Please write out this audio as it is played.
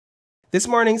This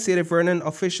morning, Sadie Vernon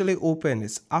officially opened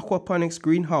its aquaponics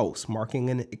greenhouse, marking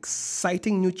an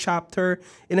exciting new chapter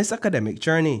in its academic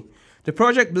journey. The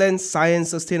project blends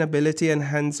science, sustainability, and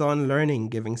hands-on learning,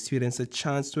 giving students a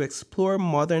chance to explore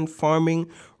modern farming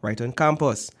right on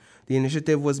campus. The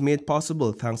initiative was made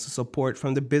possible thanks to support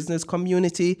from the business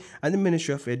community and the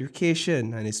Ministry of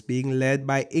Education, and is being led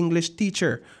by English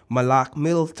teacher Malak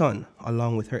Middleton,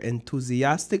 along with her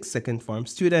enthusiastic second form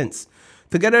students.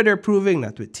 Together, they're proving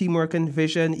that with teamwork and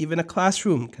vision, even a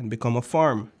classroom can become a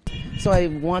farm. So I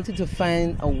wanted to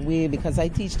find a way, because I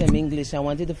teach them English, I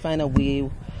wanted to find a way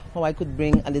how I could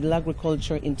bring a little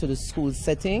agriculture into the school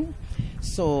setting.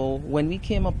 So when we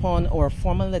came upon our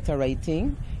formal letter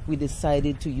writing, we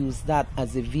decided to use that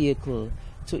as a vehicle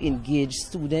to engage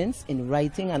students in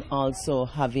writing and also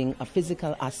having a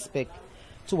physical aspect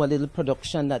to a little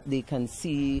production that they can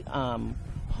see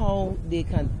how they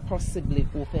can possibly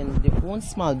open their own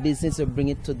small business or bring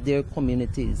it to their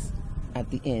communities at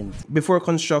the end. Before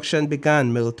construction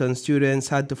began, Middleton students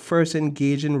had to first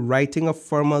engage in writing a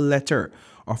formal letter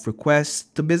of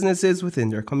request to businesses within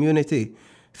their community.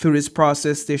 Through this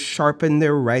process, they sharpened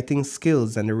their writing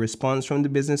skills, and the response from the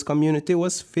business community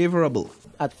was favorable.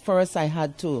 At first, I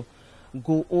had to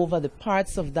go over the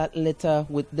parts of that letter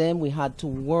with them. We had to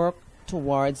work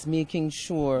towards making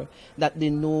sure that they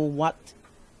know what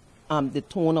the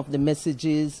tone of the message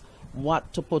is,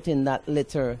 what to put in that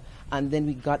letter, and then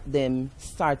we got them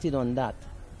started on that.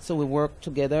 So we worked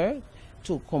together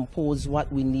to compose what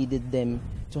we needed them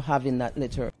to have in that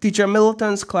letter. Teacher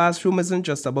Middleton's classroom isn't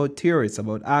just about theory, it's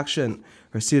about action.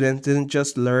 Her students didn't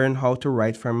just learn how to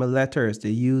write formal letters, they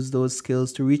used those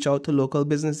skills to reach out to local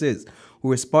businesses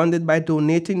who responded by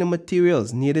donating the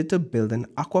materials needed to build an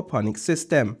aquaponics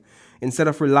system. Instead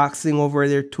of relaxing over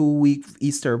their 2-week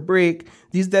Easter break,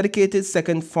 these dedicated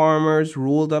second farmers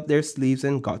rolled up their sleeves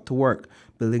and got to work,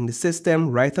 building the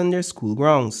system right on their school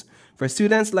grounds. For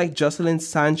students like Jocelyn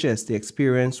Sanchez, the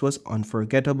experience was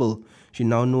unforgettable. She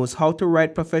now knows how to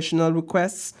write professional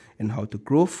requests and how to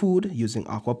grow food using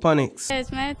aquaponics.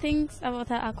 There's many things about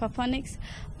aquaponics,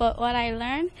 but what I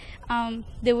learned,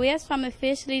 the waste from the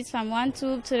fish leads from one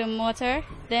tube to the motor.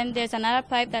 Then there's another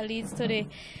pipe that leads to the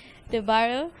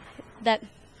barrel that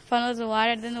funnels the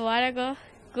water. Then the water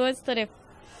goes to the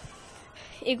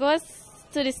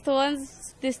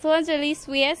stones. The stones release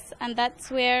waste, and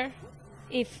that's where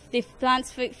if the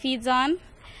plants feeds on,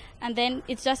 and then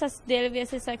it's just a daily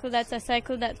basis cycle. That's a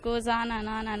cycle that goes on and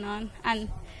on and on.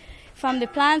 And from the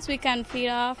plants we can feed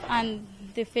off, and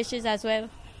the fishes as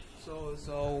well. So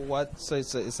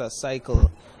it's a cycle,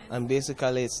 and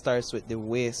basically it starts with the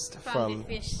waste from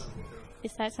the fish. It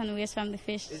starts on waste from the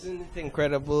fish. Isn't it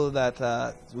incredible that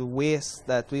the waste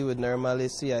that we would normally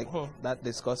see, like, that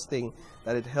disgusting,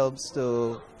 that it helps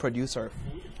to produce our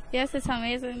food? Yes, it's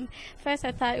amazing. First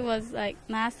I thought it was like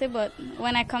nasty, but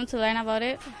when I come to learn about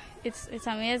it, it's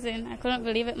amazing. I couldn't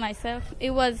believe it myself.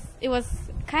 It was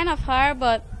kind of hard,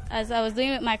 but as I was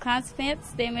doing it with my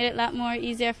classmates, they made it a lot more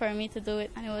easier for me to do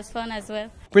it, and it was fun as well.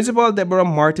 Principal Deborah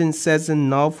Martin says the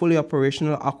now fully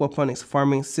operational aquaponics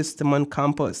farming system on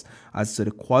campus adds to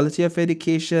the quality of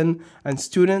education and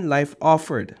student life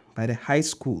offered by the high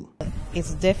school.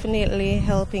 It's definitely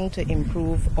helping to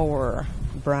improve our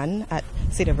brand at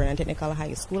Sadie Vernon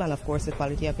High School, and of course the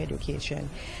quality of education.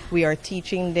 We are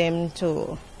teaching them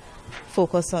to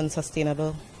focus on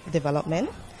sustainable development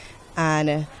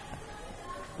and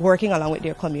working along with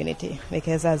their community,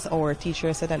 because as our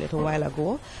teacher said a little while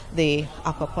ago, the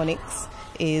aquaponics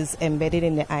is embedded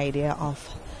in the idea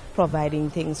of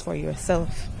providing things for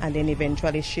yourself and then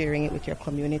eventually sharing it with your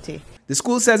community. The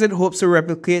school says it hopes to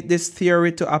replicate this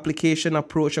theory to application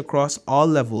approach across all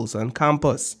levels on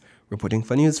campus. Reporting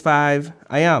for News 5,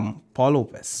 I am Paul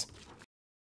Lopez.